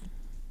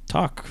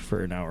talk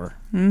for an hour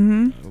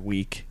a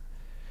week.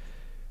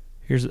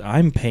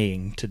 I'm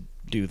paying to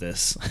do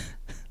this.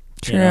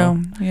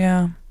 True.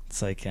 Yeah.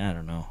 It's like, I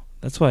don't know.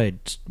 That's why I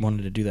just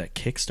wanted to do that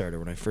Kickstarter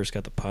when I first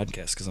got the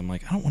podcast, because I'm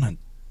like, I don't want to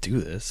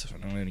do this if I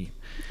don't have any.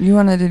 You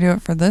wanted to do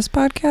it for this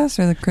podcast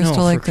or the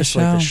Crystal Lake the Show?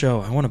 Crystal Lake the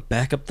Show. I want to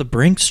back up the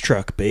Brinks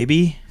truck,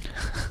 baby.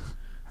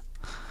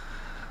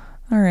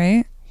 All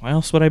right. Why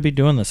else would I be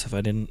doing this if I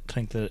didn't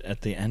think that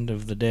at the end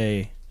of the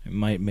day it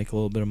might make a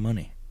little bit of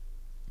money?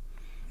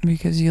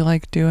 Because you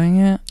like doing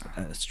it?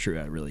 That's true.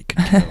 I really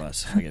could care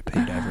less if I get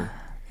paid ever.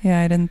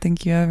 Yeah, I didn't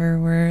think you ever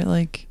were,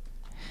 like,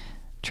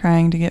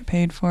 trying to get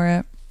paid for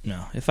it.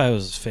 No, if I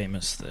was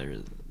famous, they're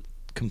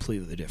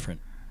completely different.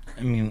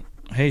 I mean,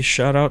 hey,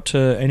 shout out to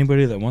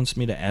anybody that wants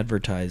me to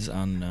advertise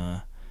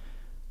on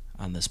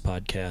this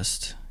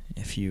podcast.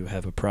 If you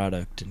have a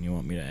product and you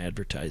want me to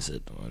advertise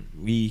it,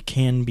 we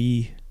can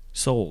be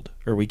sold,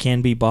 or we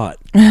can be bought.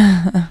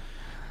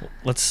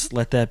 Let's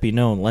let that be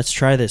known. Let's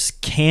try this.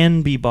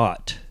 Can be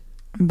bought.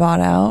 Bought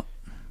out?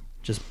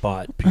 Just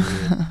bought,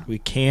 period. We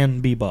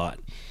can be bought.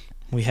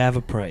 We have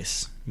a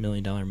price. $1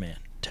 Million Man,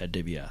 Ted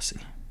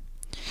DiBiase.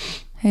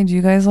 Hey, do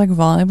you guys like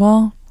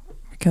volleyball?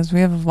 Because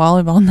we have a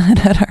volleyball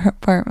net at our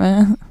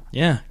apartment.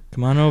 Yeah,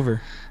 come on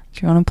over.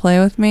 Do you want to play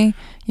with me?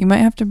 You might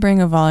have to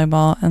bring a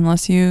volleyball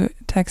unless you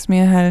text me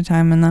ahead of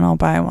time and then I'll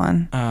buy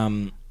one.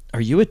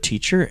 Are you a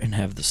teacher and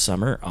have the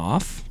summer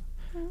off?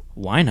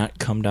 why not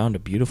come down to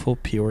beautiful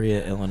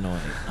Peoria, Illinois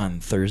on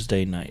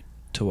Thursday night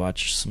to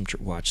watch some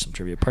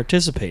trivia,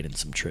 participate in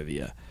some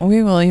trivia.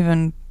 We will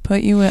even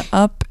put you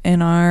up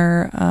in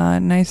our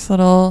nice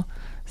little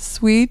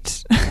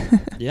suite.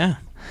 Yeah.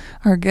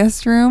 Our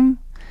guest room.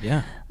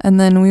 Yeah. And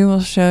then we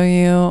will show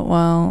you,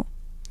 well,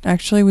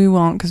 actually we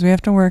won't because we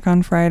have to work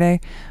on Friday,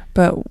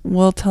 but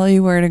we'll tell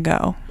you where to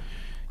go.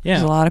 Yeah.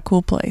 There's a lot of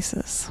cool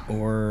places.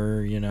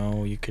 Or,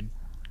 you could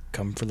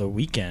come for the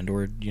weekend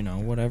or,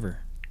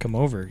 whatever. Come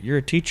over. You're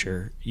a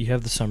teacher. You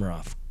have the summer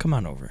off. Come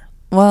on over.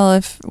 Well,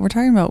 if we're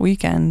talking about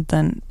weekend,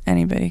 then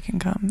anybody can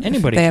come.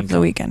 Anybody if they can have the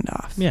come. weekend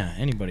off. Yeah,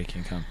 anybody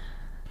can come.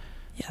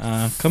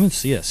 Yes. Come and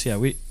see us. Yeah,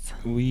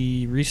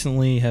 we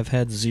recently have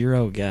had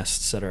 0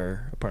 guests at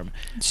our apartment.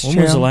 It's When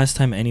true. was the last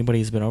time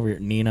anybody's been over here?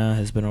 Nina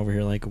has been over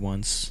here like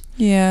once.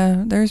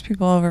 Yeah, there's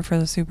people over for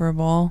the Super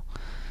Bowl.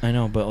 I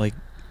know, but like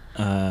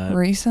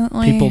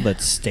recently, people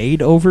that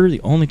stayed over,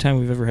 the only time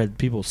we've ever had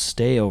people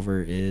stay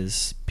over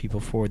is people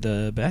for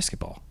the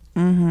basketball.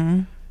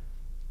 Mm-hmm.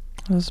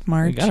 It was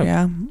March, got 'em.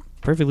 yeah.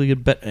 Perfectly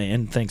good bet.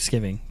 And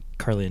Thanksgiving.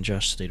 Carly and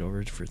Josh stayed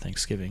over for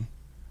Thanksgiving.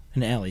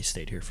 And Allie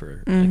stayed here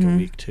for like a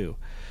week too.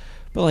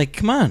 But like,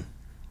 come on.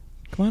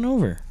 Come on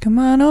over. Come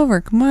on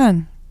over. Come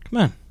on. Come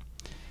on.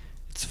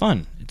 It's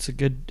fun.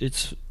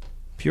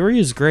 Peoria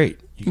is great,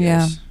 you guys.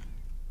 Yeah.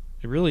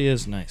 It really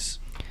is nice.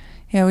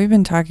 Yeah, we've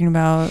been talking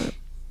about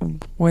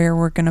where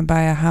we're going to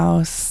buy a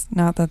house.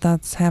 Not that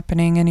that's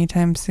happening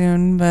anytime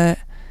soon, but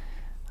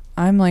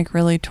I'm like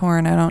really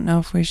torn. I don't know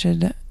if we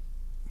should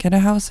get a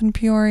house in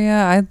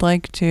Peoria. I'd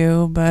like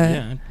to, but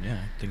Yeah,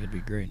 I think it'd be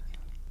great.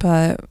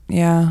 But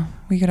yeah,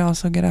 we could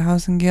also get a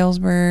house in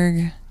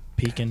Galesburg.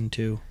 Pekin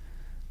too.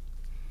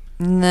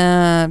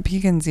 Nah,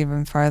 Pekin's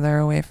even farther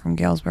away from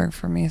Galesburg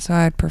for me, so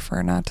I'd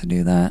prefer not to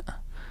do that.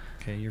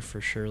 Okay, you're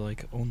for sure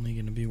like only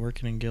going to be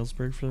working in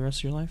Galesburg for the rest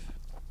of your life?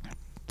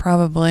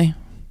 Probably.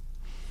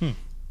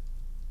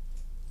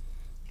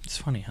 It's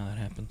funny how that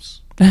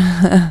happens.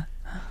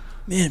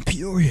 Man,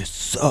 Peoria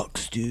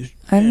sucks, dude.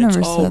 I've Man, never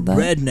it's all said that.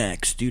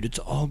 rednecks, dude. It's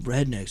all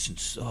rednecks.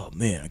 And oh,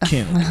 man, I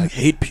can't. I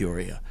hate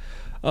Peoria.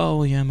 Oh,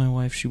 well, yeah, my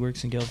wife, she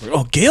works in Galesburg.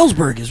 Oh,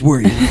 Galesburg is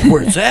where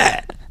it's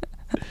at.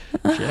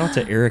 Shout out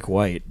to Eric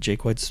White,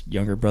 Jake White's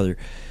younger brother.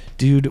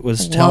 Dude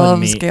was telling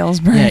me. Loves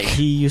Galesburg. Yeah,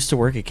 he used to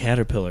work at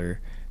Caterpillar.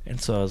 And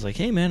so I was like,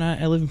 hey, man,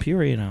 I live in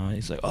Peoria now. And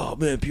he's like, oh,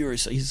 man, Peoria.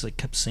 So he's like,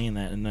 kept saying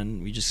that. And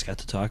then we just got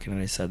to talking,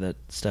 and I said that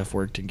Steph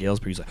worked in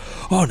Galesburg. He's like,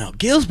 oh, no,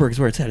 Galesburg is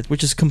where it's at,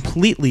 which is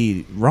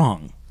completely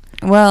wrong.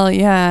 Well,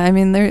 yeah, I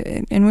mean,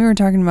 and we were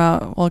talking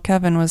about, well,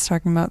 Kevin was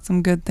talking about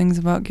some good things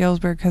about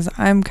Galesburg because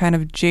I'm kind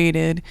of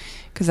jaded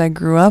because I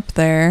grew up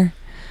there.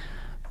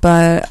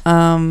 But,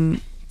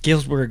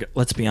 Galesburg,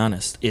 let's be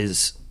honest,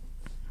 is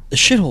a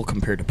shithole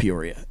compared to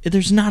Peoria.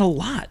 There's not a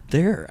lot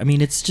there. I mean,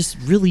 it's just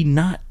really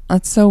not.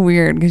 That's so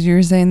weird because you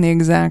were saying the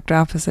exact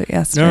opposite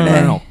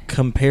yesterday. No.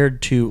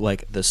 Compared to,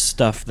 like, the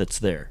stuff that's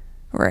there.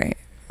 Right.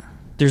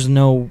 There's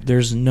no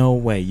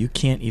way. You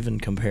can't even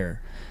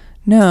compare.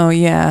 No,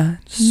 yeah.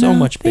 So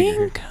much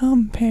bigger. Nothing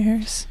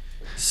compares.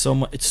 It's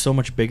so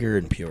much bigger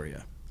in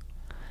Peoria.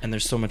 And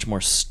there's so much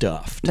more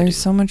stuff to There's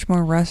do. so much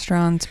more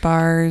restaurants,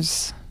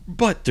 bars.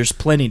 But there's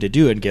plenty to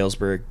do in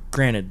Galesburg.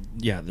 Granted,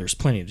 yeah, there's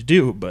plenty to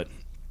do, but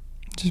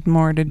Just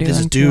more to do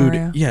this in dude,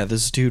 Peoria.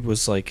 this dude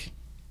was like,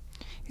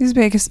 He's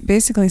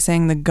basically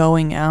saying the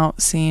going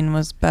out scene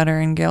was better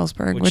in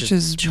Galesburg, which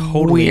is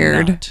totally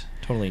weird. not.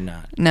 Totally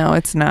not. No,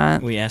 it's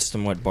not. We asked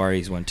him what bar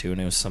he's went to,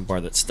 and it was some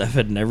bar that Steph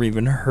had never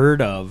even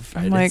heard of.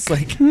 I'm And like, it's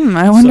like,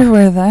 I wonder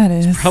where that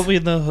is. It's probably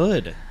in the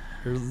hood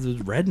or the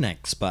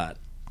redneck spot.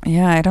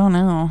 Yeah, I don't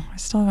know. I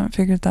still haven't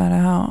figured that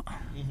out.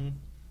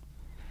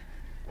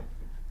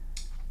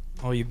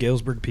 All you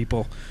Galesburg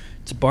people,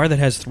 it's a bar that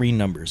has 3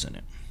 numbers in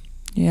it.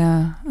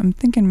 Yeah, I'm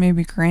thinking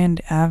maybe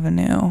Grand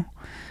Avenue,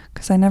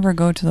 because I never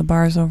go to the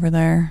bars over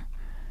there.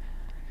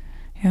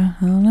 Yeah,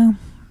 I don't know.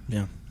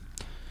 Yeah.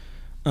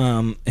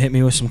 Hit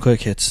me with some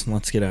quick hits and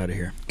let's get out of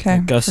here. Okay,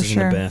 Gus for is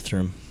sure. in the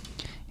bathroom.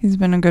 He's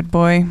been a good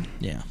boy.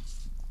 Yeah.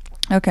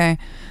 Okay,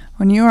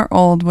 when you are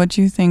old, what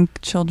do you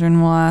think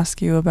children will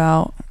ask you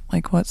about?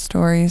 Like what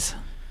stories?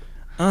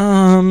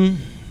 They'll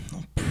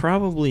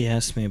probably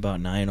ask me about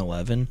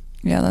 9/11.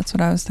 Yeah, that's what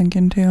I was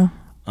thinking too.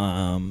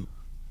 And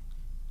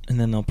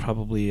then they'll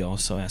probably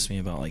also ask me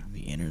about like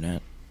the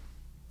internet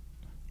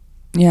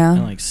Yeah.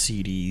 and like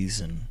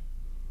CDs and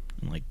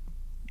like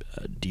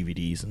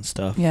DVDs and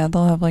stuff. Yeah,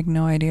 they'll have like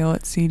no idea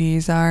what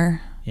CDs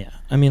are. Yeah,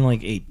 I mean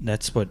like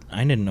that's what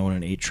I didn't know what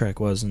an 8-track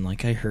was, and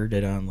like I heard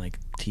it on like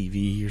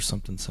TV or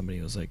something. Somebody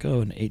was like,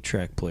 "Oh, an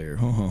 8-track player,"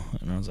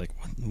 and I was like,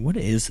 "What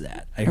is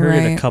that?" I heard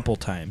it a couple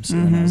times,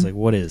 and then I was like,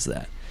 "What is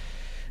that?"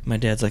 And my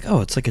dad's like,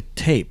 "Oh, it's like a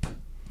tape,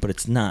 but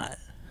it's not."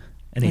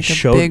 And Like he a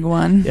showed big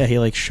one? Yeah, he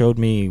like showed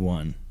me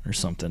one or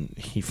something.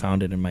 He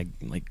found it in my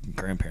like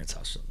grandparents'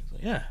 house. He's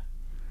like, "Yeah,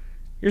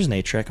 here's an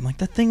 8-track." I'm like,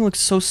 "That thing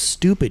looks so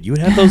stupid. You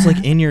would have those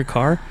like in your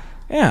car?"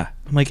 Yeah.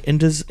 I'm like, "And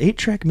does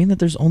 8-track mean that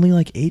there's only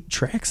like 8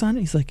 tracks on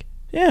it?" He's like,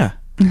 "Yeah."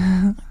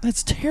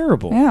 That's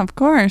terrible. Yeah, of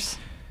course.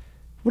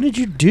 What did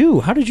you do?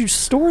 How did you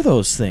store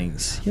those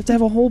things? You have to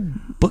have a whole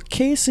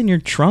bookcase in your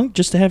trunk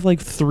just to have like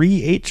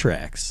 3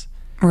 8-tracks.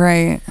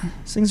 Right.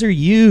 These things are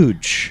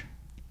huge.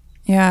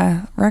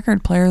 Yeah,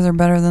 record players are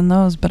better than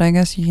those, but I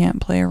guess you can't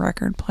play a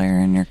record player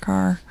in your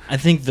car. I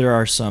think there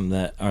are some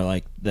that are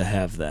like that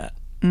have that.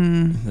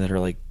 That are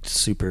like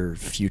super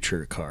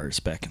future cars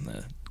back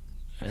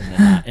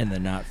in the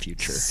not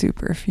future.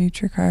 Super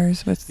future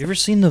cars with. You ever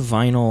seen the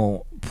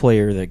vinyl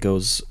player that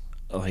goes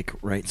like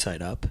right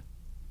side up?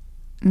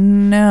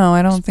 No,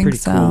 I don't think pretty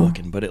so. Cool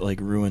looking, but it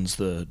like ruins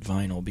the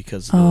vinyl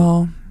because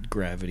of the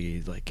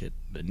gravity, like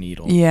the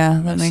needle.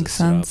 Yeah, that makes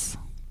sense.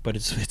 But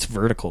it's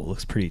vertical. It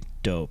looks pretty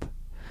dope.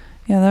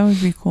 Yeah, that would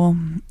be cool.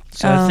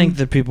 So I think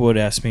that people would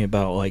ask me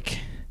about like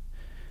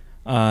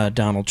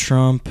Donald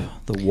Trump,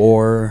 the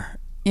war.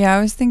 Yeah,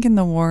 I was thinking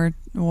the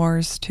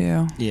wars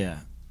too. Yeah,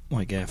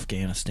 like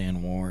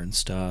Afghanistan war and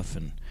stuff,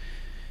 and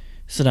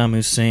Saddam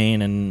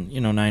Hussein, and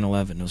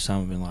 9/11,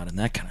 Osama bin Laden,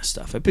 that kind of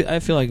stuff. I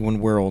feel like when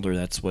we're older,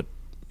 that's what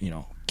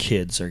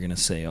kids are gonna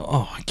say.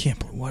 Oh, I can't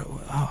believe what.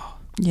 Oh,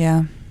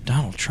 yeah.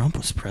 Donald Trump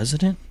was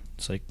president.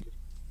 It's like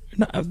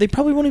they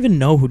probably won't even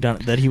know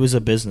that he was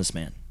a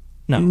businessman.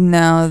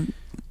 No,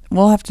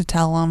 we'll have to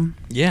tell them.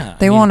 Yeah,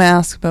 they won't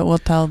ask, but we'll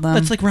tell them.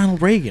 That's like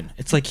Ronald Reagan.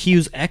 It's like he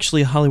was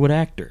actually a Hollywood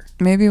actor.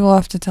 Maybe we'll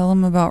have to tell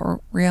them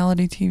about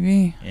reality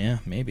TV. Yeah,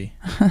 maybe.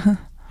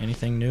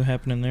 Anything new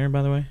happening there,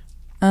 by the way?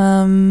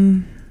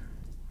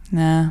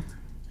 Nah.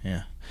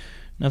 Yeah.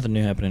 Nothing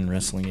new happening in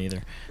wrestling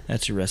either.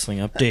 That's your wrestling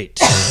update.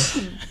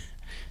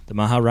 The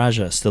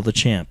Maharaja is still the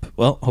champ.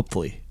 Well,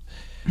 hopefully.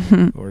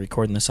 We're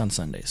recording this on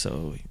Sunday,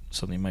 so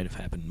something might have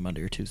happened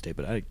Monday or Tuesday,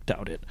 but I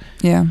doubt it.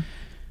 Yeah.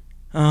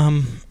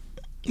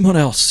 What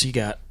else you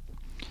got?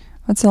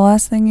 What's the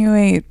last thing you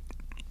ate?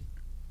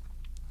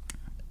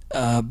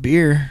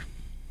 Beer.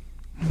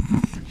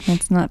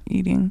 That's not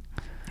eating.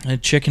 I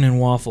had chicken and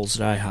waffles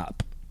at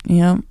IHOP.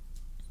 Yep.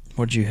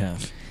 What'd you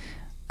have?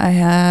 I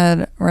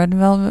had red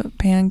velvet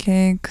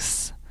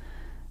pancakes,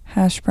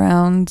 hash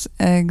browns,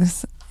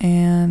 eggs,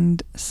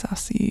 and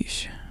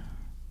sausage.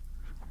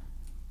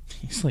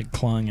 He's like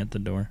clawing at the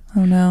door.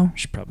 Oh no. We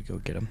should probably go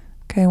get him.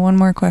 Okay, one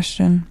more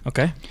question.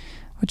 Okay.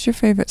 What's your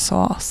favorite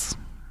sauce?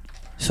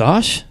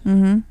 Sauce?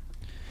 Mm-hmm.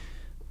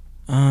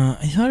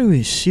 I thought it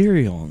was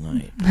cereal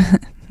night.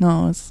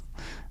 No, it's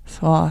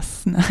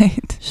sauce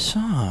night.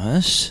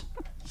 Sauce?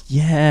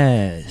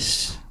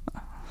 Yes.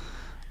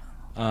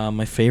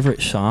 My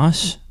favorite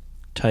sauce?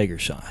 Tiger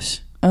sauce.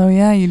 Oh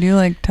yeah, you do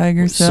like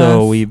tiger sauce.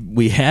 So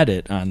we had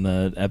it on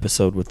the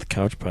episode with the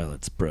Couch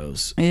Pilots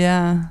bros.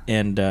 Yeah.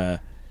 And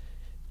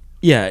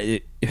yeah,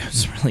 it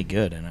was really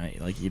good, and I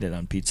like eat it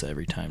on pizza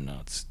every time now.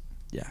 It's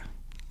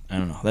I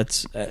don't know.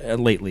 That's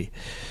lately.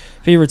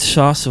 Favorite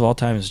sauce of all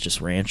time is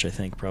just ranch, I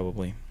think,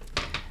 probably.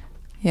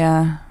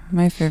 Yeah,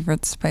 my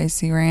favorite's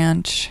spicy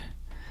ranch,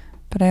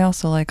 but I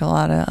also like a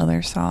lot of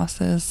other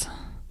sauces.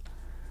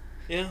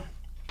 Yeah.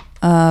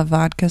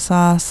 Vodka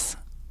sauce.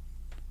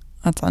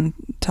 That's on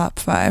top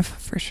 5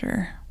 for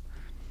sure.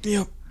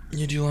 Yep.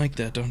 You do like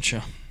that, don't you?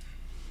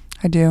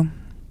 I do.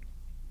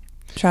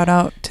 Shout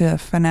out to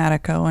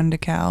Fanatico in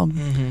DeKalb.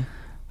 Mm-hmm.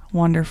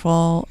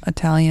 Wonderful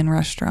Italian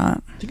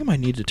restaurant. I think I might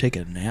need to take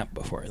a nap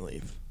before I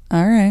leave.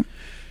 All right.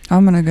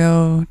 I'm going to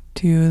go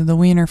to the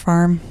Wiener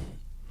Farm.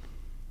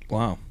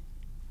 Wow.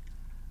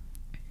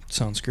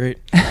 Sounds great.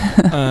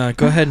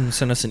 Go ahead and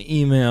send us an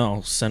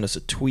email. Send us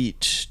a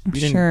tweet. We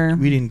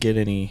didn't get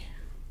any,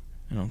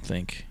 I don't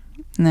think.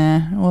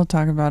 Nah, we'll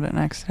talk about it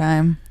next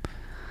time.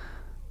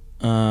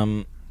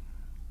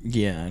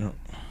 Yeah, I don't.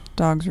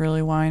 Dog's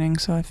really whining,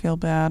 so I feel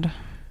bad.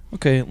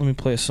 Okay, let me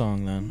play a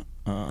song then.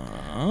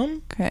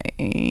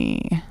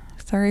 Okay.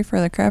 Sorry for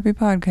the crappy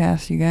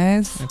podcast, you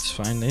guys. That's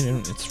fine. They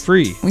didn't. It's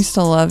free. We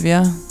still love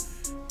ya.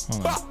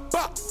 Hold on. I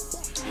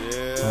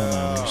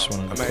just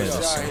wanted to play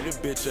this song.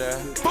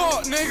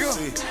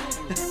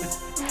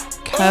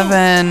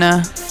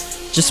 Kevin.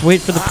 Just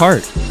wait for the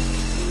part.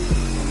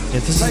 Yeah,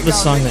 this is the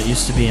song that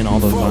used to be in all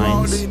the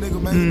Vines. Do you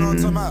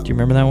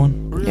remember that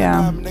one?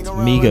 Yeah.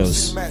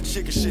 Migos. Is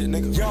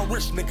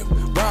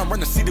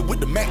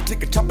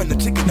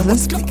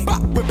this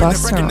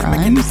Busta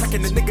Rhymes?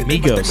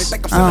 Migos.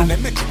 Oh.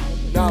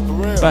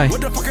 Bye. I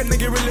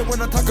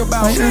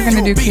thought you were going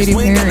to do Katy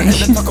Perry.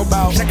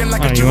 Oh,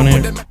 you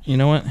want to? You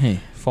know what? Hey,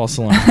 false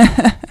alarm.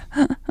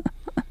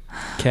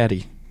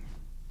 Caddy.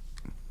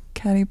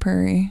 Katy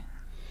Perry.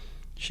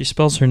 She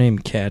spells her name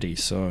Caddy,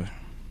 so...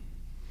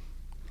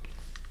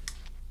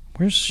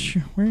 Where is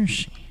she?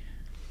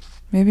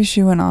 Maybe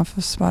she went off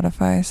of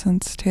Spotify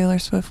since Taylor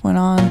Swift went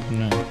on.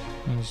 No.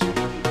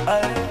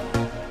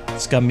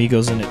 It's got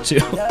Migos in it, too.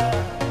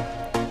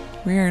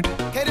 Weird.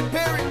 Katy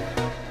Perry,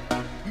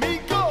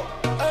 Migo.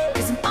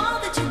 'Cause I'm all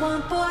that you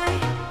want, boy.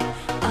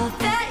 All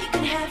that you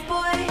can have,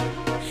 boy.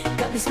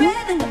 Got me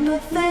spreading the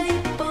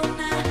buffet.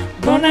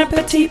 Bon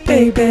appetit,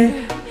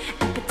 baby.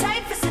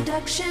 Appetite for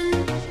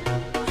seduction.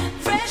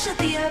 Fresh out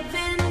the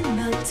oven.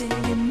 Melting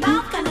in your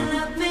mouth, kind of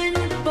loving.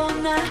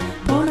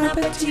 Bon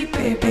appetit,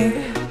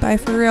 baby. Bye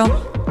for real.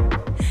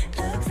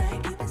 Looks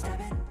like you've been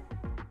stabbing.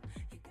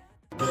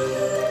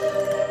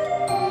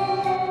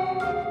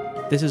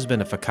 This has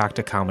been a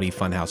Fakakta Comedy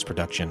Funhouse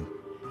production,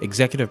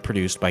 executive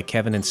produced by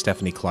Kevin and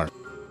Stephanie Clark.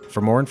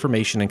 For more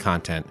information and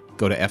content,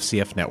 go to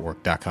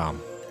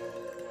fcfnetwork.com.